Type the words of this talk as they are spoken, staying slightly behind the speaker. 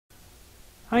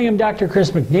I am Dr.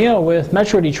 Chris McNeil with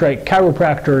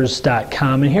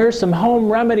MetroDetroitChiropractors.com, and here are some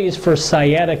home remedies for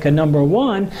sciatica. Number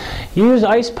one, use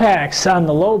ice packs on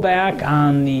the low back,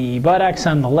 on the buttocks,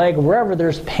 on the leg, wherever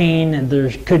there's pain and there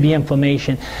could be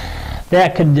inflammation.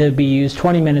 That could be used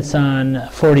 20 minutes on,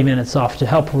 40 minutes off to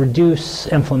help reduce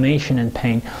inflammation and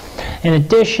pain. In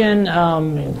addition,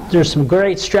 there's some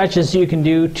great stretches you can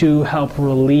do to help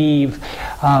relieve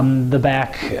the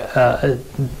back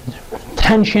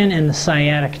tension and the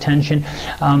sciatic tension.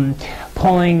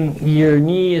 Pulling your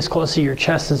knee as close to your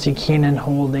chest as you can and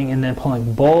holding, and then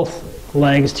pulling both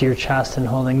legs to your chest and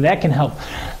holding. That can help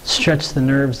stretch the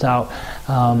nerves out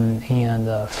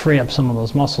and free up some of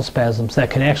those muscle spasms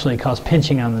that could actually cause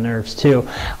pinching on the nerves too.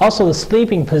 Also, the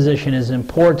sleeping position is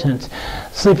important.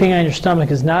 Sleeping on your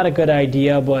stomach is not a good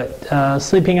idea, but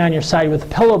sleeping on your side with a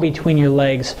pillow between your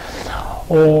legs,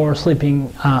 or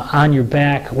sleeping on your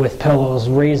back with pillows,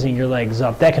 raising your legs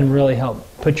up, that can really help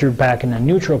put your back in a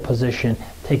neutral position,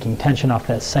 taking tension off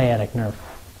that sciatic nerve.